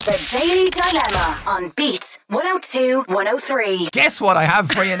The Daily Dilemma on Beat 102 103. Guess what I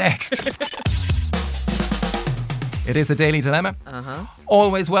have for you next? It is a Daily Dilemma.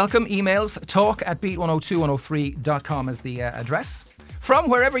 Always welcome emails. Talk at beat102103.com is the address. From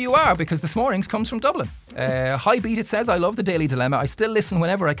wherever you are, because this morning's comes from Dublin. Hi Beat, it says, I love the Daily Dilemma. I still listen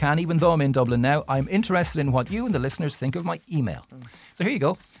whenever I can, even though I'm in Dublin now. I'm interested in what you and the listeners think of my email. So here you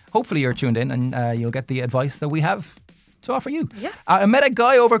go. Hopefully you're tuned in and you'll get the advice that we have to offer you. Yeah. I met a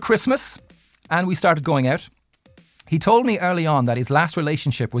guy over Christmas and we started going out. He told me early on that his last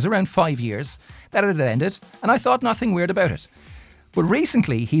relationship was around 5 years, that it had ended, and I thought nothing weird about it. But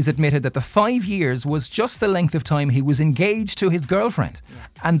recently, he's admitted that the 5 years was just the length of time he was engaged to his girlfriend.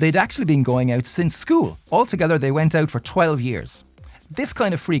 And they'd actually been going out since school. Altogether, they went out for 12 years. This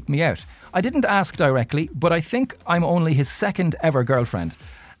kind of freaked me out. I didn't ask directly, but I think I'm only his second ever girlfriend.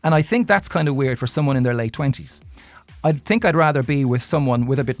 And I think that's kind of weird for someone in their late 20s. I think I'd rather be with someone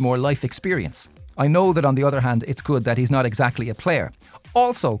with a bit more life experience. I know that on the other hand, it's good that he's not exactly a player.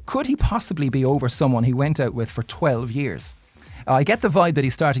 Also, could he possibly be over someone he went out with for 12 years? I get the vibe that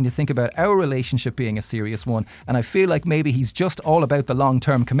he's starting to think about our relationship being a serious one, and I feel like maybe he's just all about the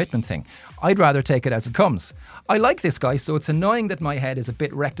long-term commitment thing. I'd rather take it as it comes. I like this guy, so it's annoying that my head is a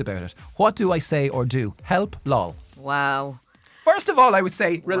bit wrecked about it. What do I say or do? Help, lol. Wow. First of all, I would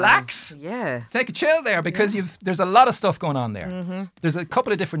say relax. Yeah. Take a chill there because there's a lot of stuff going on there. There's a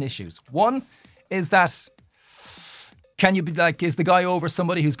couple of different issues. One is that, can you be like, is the guy over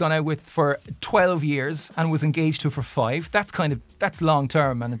somebody who's gone out with for 12 years and was engaged to for 5? That's long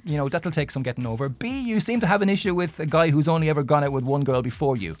term and, you know, that'll take some getting over. B, you seem to have an issue with a guy who's only ever gone out with one girl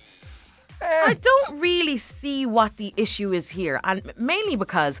before you. I don't really see what the issue is here, and mainly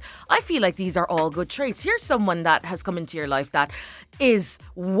because I feel like these are all good traits. Here's someone that has come into your life that is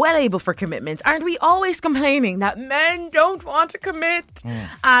well able for commitment. Aren't we always complaining that men don't want to commit?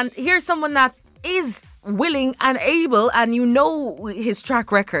 And here's someone that is willing and able, and you know his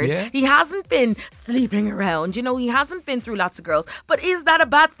track record. Yeah. He hasn't been sleeping around, you know, he hasn't been through lots of girls. But is that a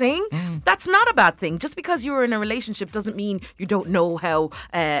bad thing? That's not a bad thing. Just because you were in a relationship doesn't mean you don't know how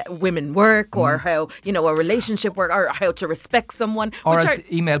women work or how, you know, a relationship work or how to respect someone. Or as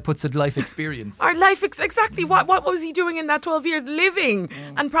the email puts it, life experience. Our life, exactly. What was he doing in that 12 years? Living.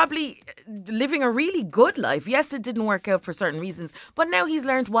 And probably living a really good life. Yes, it didn't work out for certain reasons, but now he's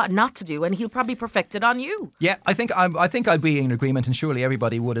learned what not to do and he'll probably perfect it on you. Yeah, I think I'd be in agreement, and surely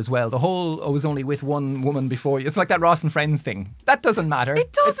everybody would as well. The whole, I was only with one woman before you. It's like that Ross and Friends thing. That doesn't matter.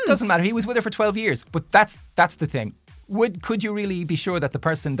 It doesn't. It doesn't matter. He was with her for 12 years. But that's the thing. Could you really be sure that the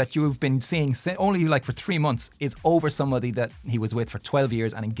person that you've been seeing only like for 3 months is over somebody that he was with for 12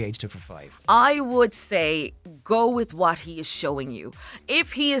 years and engaged to for 5? I would say go with what he is showing you.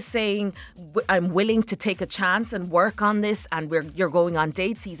 If he is saying, I'm willing to take a chance and work on this, and you're going on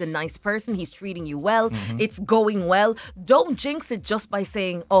dates, he's a nice person, he's treating you well, it's going well, don't jinx it just by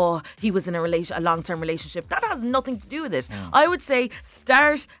saying, oh, he was in a long-term relationship. That has nothing to do with it. I would say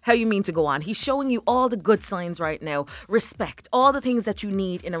start how you mean to go on. He's showing you all the good signs right now. Respect, all the things that you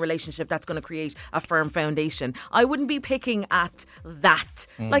need in a relationship that's going to create a firm foundation. I wouldn't be picking at that.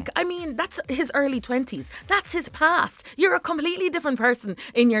 Like, I mean, that's his early 20s. That's his past. You're a completely different person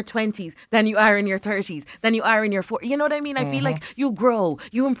in your 20s than you are in your 30s, than you are in your 40s. You know what I mean? I feel like you grow,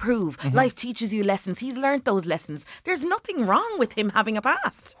 you improve. Life teaches you lessons. He's learned those lessons. There's nothing wrong with him having a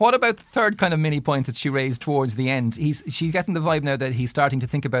past. What about the third kind of mini point that she raised towards the end? She's getting the vibe now that he's starting to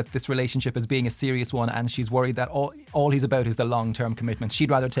think about this relationship as being a serious one, and she's worried that all he's about is the long-term commitment. She'd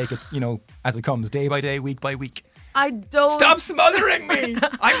rather take it, you know, as it comes, day by day, week by week. I don't... Stop smothering me!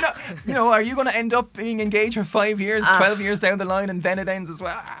 I'm not... You know, are you going to end up being engaged for 5 years, 12 years down the line, and then it ends as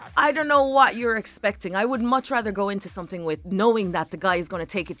well? I don't know what you're expecting. I would much rather go into something with knowing that the guy is going to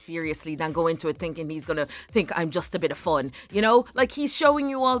take it seriously than go into it thinking he's going to think I'm just a bit of fun. You know, like he's showing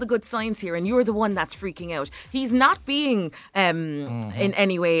you all the good signs here and you're the one that's freaking out. He's not being in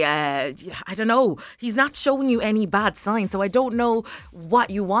any way, I don't know. He's not showing you any bad signs. So I don't know what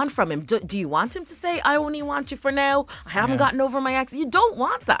you want from him. Do you want him to say, I only want you for now? I haven't gotten over my ex. You don't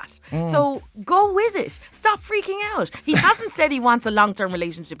want that. So go with it. Stop freaking out. He hasn't said he wants a long-term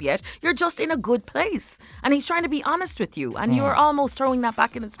relationship yet. You're just in a good place. And he's trying to be honest with you. And you're almost throwing that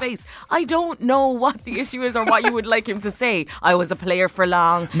back in his face. I don't know what the issue is or what you would like him to say. I was a player for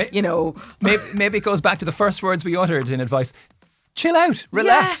long, you know. Maybe it goes back to the first words we uttered in advice. Chill out,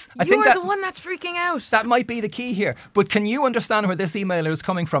 relax. Yeah, you're the one that's freaking out. That might be the key here. But can you understand where this emailer is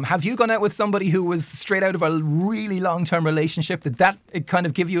coming from? Have you gone out with somebody who was straight out of a really long-term relationship? Did that kind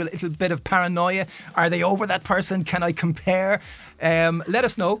of give you a little bit of paranoia? Are they over that person? Can I compare? Let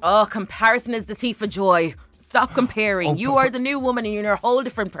us know. Oh, comparison is the thief of joy. Stop comparing. You are the new woman and you're a whole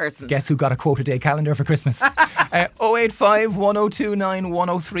different person. Guess who got a quote a day calendar for Christmas? 085 1029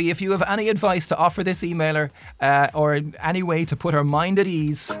 103. If you have any advice to offer this emailer or any way to put her mind at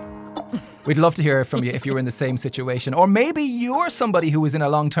ease, we'd love to hear from you if you were in the same situation. Or maybe you're somebody who was in a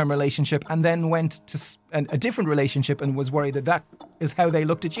long-term relationship and then went to a different relationship and was worried that is how they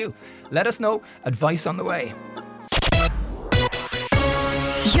looked at you. Let us know. Advice on the way.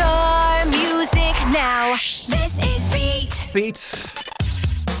 Your music now. This is Beat. Beat.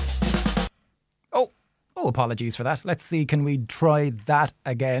 Oh, apologies for that. Let's see, can we try that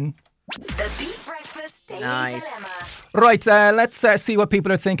again? The Beat Breakfast Daily Nice. Dilemma. Right, let's see what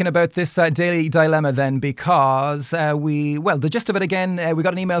people are thinking about this daily dilemma then, because the gist of it again, we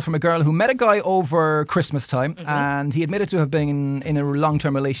got an email from a girl who met a guy over Christmas time, and he admitted to have been in a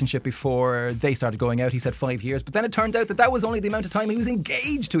long-term relationship before they started going out. He said 5 years, but then it turned out that was only the amount of time he was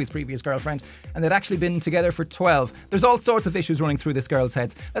engaged to his previous girlfriend, and they'd actually been together for 12. There's all sorts of issues running through this girl's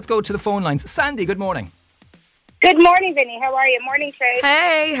heads. Let's go to the phone lines. Sandy, good morning. Good morning, Vinny. How are you? Morning, Trace.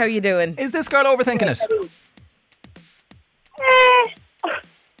 Hey, how you doing? Is this girl overthinking it?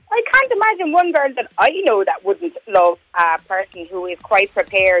 I can't imagine one girl that I know that wouldn't love a person who is quite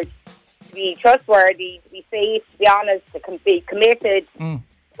prepared to be trustworthy, to be safe, to be honest, to be committed.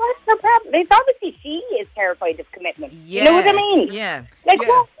 What's the problem? It's obviously she is terrified of commitment. Yeah. You know what I mean? Yeah. Like, Yeah.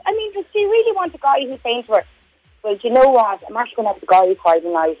 what? I mean, does she really want a guy who's saying to her, well, do you know what? I'm actually going to have the guy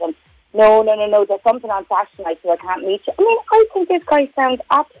Friday night, and no, there's something on Saturday night, so I can't meet you. I mean, I think this guy sounds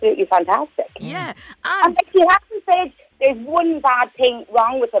absolutely fantastic. Yeah. And And like, he hasn't said there's one bad thing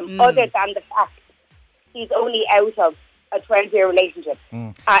wrong with him other than the fact he's only out of a 12-year relationship.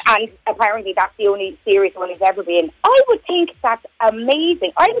 And apparently that's the only serious one he's ever been. I would think that's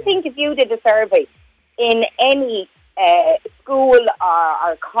amazing. I would think if you did a survey in any school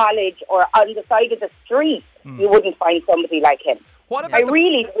or college or on the side of the street, you wouldn't find somebody like him. What about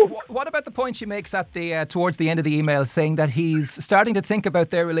What about the point she makes at the towards the end of the email, saying that he's starting to think about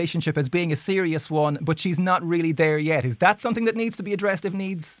their relationship as being a serious one, but she's not really there yet? Is that something that needs to be addressed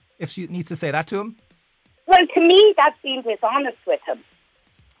if she needs to say that to him? Well, to me, that's being dishonest with him.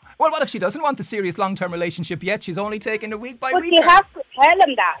 Well, what if she doesn't want the serious long-term relationship yet? She's only taking a week by But week. you have to tell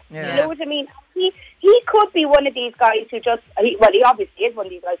him that. Yeah. You know what I mean? He could be one of these guys who he obviously is one of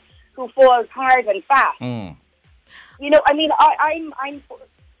these guys who falls hard and fast. You know, I mean, I'm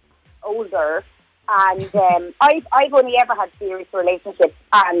older, and I've only ever had serious relationships.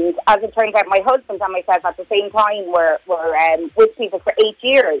 And as it turns out, my husband and myself at the same time were with people for 8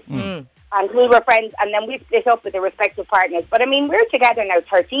 years. And we were friends, and then we split up with the respective partners. But I mean, we're together now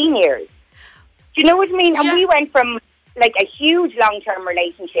 13 years. Do you know what I mean? And Yeah. we went from like a huge long-term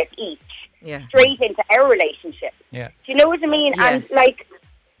relationship each yeah. straight into our relationship. Yeah. Do you know what I mean? Yeah. And like,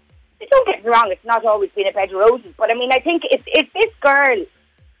 don't get me wrong, it's not always been a bed of roses. But I mean, I think if this girl,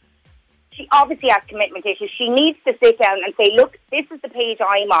 she obviously has commitment issues. She needs to sit down and say, look, this is the page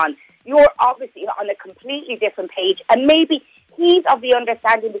I'm on. You're obviously on a completely different page. And maybe he's of the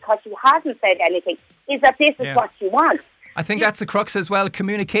understanding, because she hasn't said anything, is that this is Yeah. what she wants. I think that's the crux as well.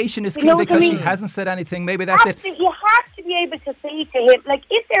 Communication is You key, know what I because she mean? hasn't said anything. Maybe that's it. You have to be able to say to him, like,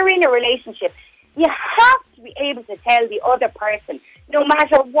 if they're in a relationship, you have to be able to tell the other person, no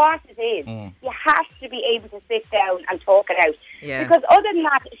matter what it is, you have to be able to sit down and talk it out. Yeah. Because other than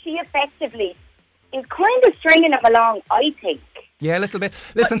that, she effectively is kind of stringing him along, I think. Yeah, a little bit.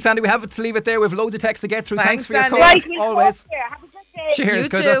 Listen, Sandy, we have to leave it there. We have loads of text to get through. Thanks, Thanks for your Sandy. call, Right, as we'll always. talk there. Have a good day. Cheers. You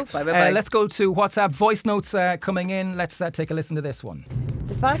Good too. luck. Bye. Let's go to WhatsApp voice notes coming in. Let's take a listen to this one.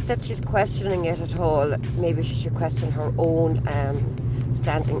 The fact that she's questioning it at all, maybe she should question her own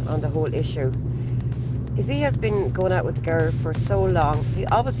standing on the whole issue. If he has been going out with a girl for so long, he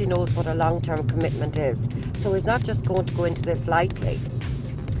obviously knows what a long-term commitment is. So he's not just going to go into this lightly.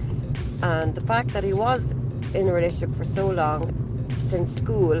 And the fact that he was in a relationship for so long, since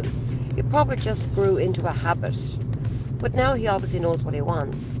school, it probably just grew into a habit. But now he obviously knows what he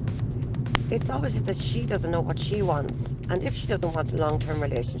wants. It's obviously that she doesn't know what she wants. And if she doesn't want a long-term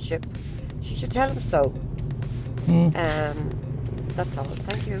relationship, she should tell him so. That's all.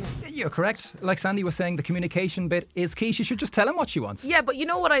 Thank you. You're correct. Like Sandy was saying, the communication bit is key. She should just tell him what she wants. Yeah, but you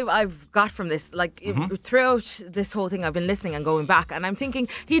know what I've got from this? Like, throughout this whole thing, I've been listening and going back, and I'm thinking,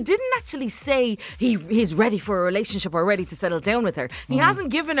 he didn't actually say he's ready for a relationship or ready to settle down with her. He hasn't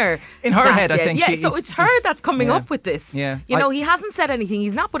given her In her that head, I yet. think Yeah, so it's her that's coming yeah. up with this. Yeah. You know, he hasn't said anything.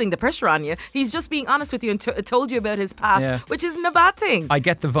 He's not putting the pressure on you. He's just being honest with you and told you about his past, Yeah. which isn't a bad thing. I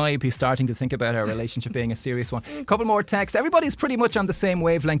get the vibe he's starting to think about our relationship being a serious one. A couple more texts. Everybody's pretty much on the same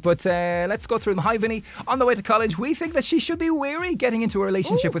wavelength, but let's go through them. Hi, Vinny. On the way to college, we think that she should be wary getting into a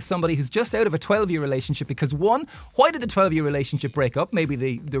relationship with somebody who's just out of a 12-year relationship because, one, why did the 12-year relationship break up?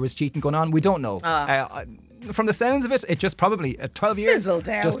 Maybe there was cheating going on. We don't know. From the sounds of it, it just probably at 12 years Fizzled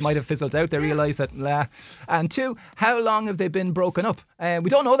out. just might have fizzled out. They realised that, nah. And two, how long have they been broken up? We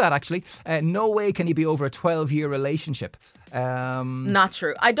don't know that actually. No way can you be over a 12-year relationship. Not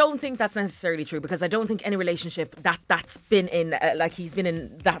true. I don't think that's necessarily true because I don't think any relationship that's been in like he's been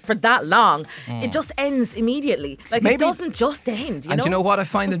in that for that long, it just ends immediately. Like Maybe. it doesn't just end. You And know? do you know what I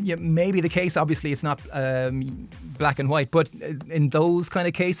find that maybe the case, obviously it's not black and white, but in those kind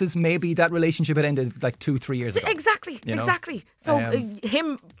of cases, maybe that relationship had ended like 2-3 years ago. Exactly. You know? Exactly. So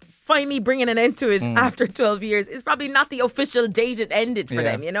him finally bringing an end to it after 12 years is probably not the official date it ended for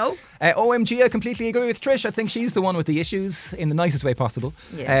them, you know? OMG, I completely agree with Trish. I think she's the one with the issues in the nicest way possible.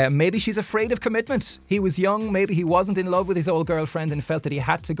 Yeah. Maybe she's afraid of commitment. He was young, maybe he wasn't in love with his old girlfriend and felt that he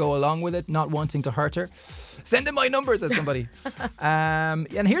had to go along with it, not wanting to hurt her. Send him my number, says somebody.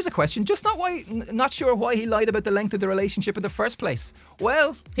 And here's a question. Just not sure why he lied about the length of the relationship in the first place.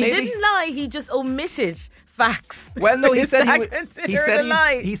 Well, He maybe... didn't lie, he just omitted facts. Well, no, he Is said that considered a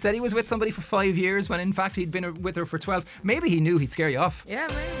lie? he said he was with somebody for 5 years when in fact he'd been with her for 12. Maybe he knew he'd scare you off. Yeah,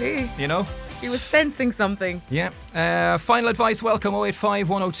 maybe. You know? He was sensing something. Yeah. Final advice, welcome 085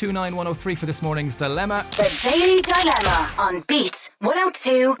 1029 103 for this morning's dilemma. The Daily Dilemma on Beat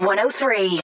 102 103.